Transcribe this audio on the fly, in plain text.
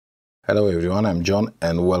Hello everyone, I'm John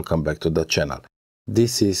and welcome back to the channel.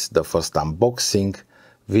 This is the first unboxing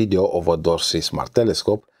video of a Dwarf 3 Smart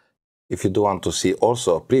Telescope. If you do want to see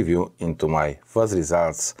also a preview into my first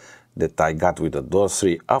results that I got with the Dwarf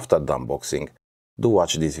 3 after the unboxing, do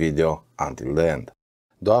watch this video until the end.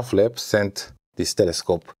 Dwarf Lab sent this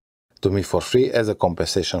telescope to me for free as a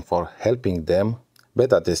compensation for helping them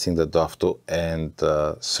beta testing the Dwarf 2 and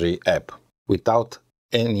 3 app without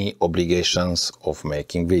any obligations of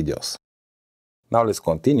making videos. Now let's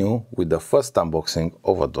continue with the first unboxing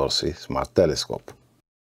of a Dwarf 3 Smart Telescope.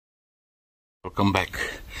 Welcome back.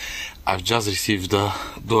 I've just received the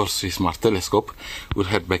Dwarf 3 Smart Telescope. We'll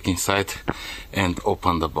head back inside and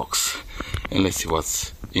open the box and let's see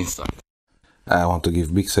what's inside. I want to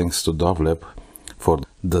give big thanks to Dwarf Lab for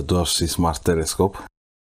the Dwarf 3 Smart Telescope.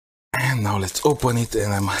 And now let's open it,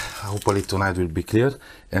 and hopefully tonight will be clear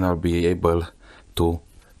and I'll be able to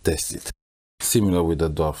test it. Similar with the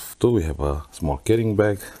Dwarf 2, we have a small carrying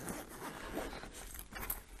bag.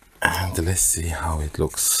 And let's see how it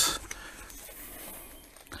looks.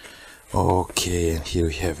 Okay, and here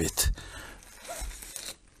we have it.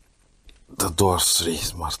 The Dwarf 3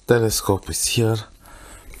 Smart Telescope is here.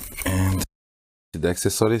 And the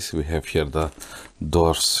accessories, we have here the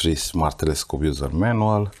Dwarf 3 Smart Telescope user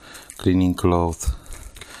manual, cleaning cloth.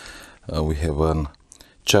 We have a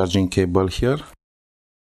charging cable here.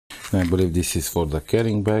 I believe this is for the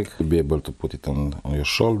carrying bag. You'll be able to put it on your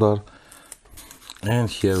shoulder. And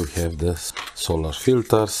here we have the solar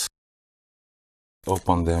filters.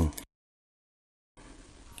 Open them.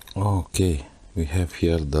 Okay, we have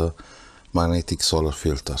here the magnetic solar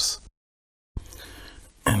filters.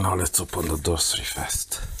 And now let's open the Dwarf 3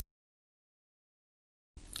 fast.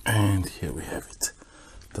 And here we have it.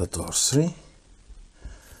 The Dwarf 3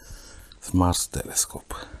 Smart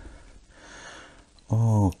Telescope.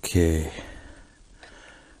 Okay,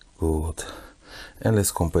 good. And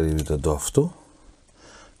let's compare it with the Dwarf 2.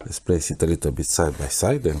 Let's place it a little bit side by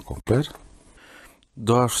side and compare.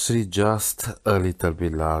 Dwarf 3 just a little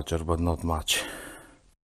bit larger, but not much.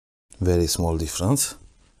 Very small difference.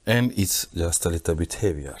 And it's just a little bit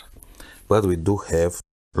heavier. But we do have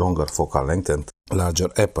longer focal length and larger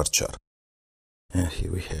aperture. And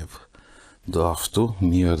here we have Dwarf 2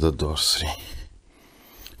 near the Dwarf 3.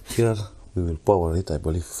 Here we will power it, I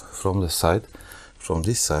believe, from the side, from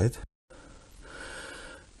this side.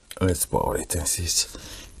 Let's power it and see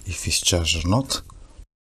if it's charged or not.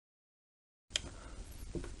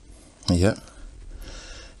 Yeah,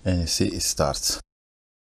 and you see it starts.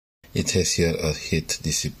 It has here a heat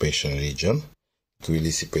dissipation region. It will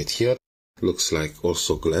dissipate here. Looks like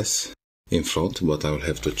also glass in front, but I will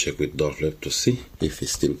have to check with Dwarf Lab to see if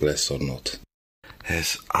it's still glass or not.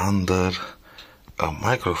 Has under a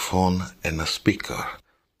microphone and a speaker.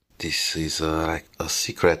 This is like a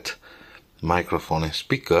secret microphone and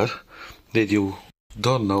speaker that you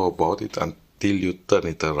don't know about it until you turn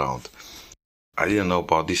it around. I didn't know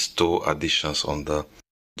about these two additions on the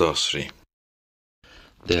Dwarf 3.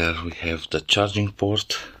 There we have the charging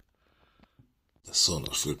port, the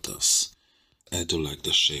solar filters. I do like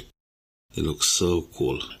the shape. They look so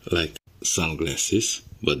cool, like sunglasses,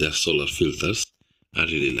 but they're solar filters. I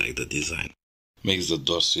really like the design. Makes the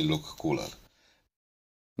Dwarf 3 look cooler.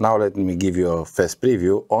 Now let me give you a fast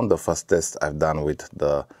preview on the first test I've done with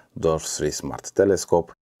the Dwarf 3 Smart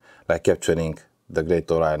Telescope, like capturing the Great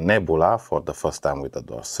Orion Nebula for the first time with the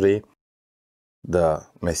Dwarf 3, the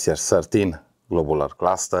Messier 13 globular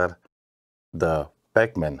cluster, the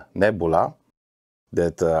Pac-Man Nebula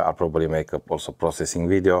that I'll probably make up also processing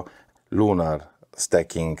video, lunar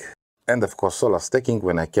stacking, and of course solar stacking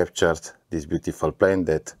when I captured this beautiful plane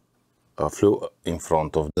that flew in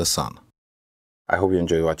front of the sun. I hope you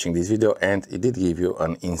enjoyed watching this video and it did give you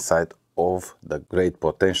an insight of the great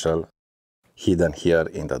potential hidden here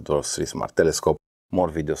in the Dwarf 3 Smart Telescope. More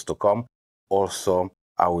videos to come. Also,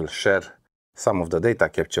 I will share some of the data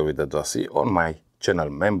captured with the Dwarf 3 on my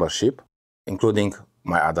channel membership, including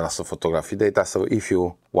my other astrophotography data, so if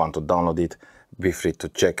you want to download it, be free to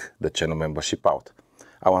check the channel membership out.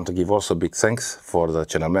 I want to give also big thanks for the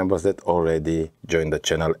channel members that already joined the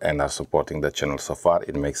channel and are supporting the channel so far.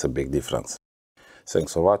 It makes a big difference.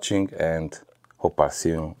 Thanks for watching and hope I'll see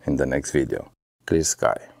you in the next video. Clear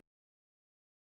sky.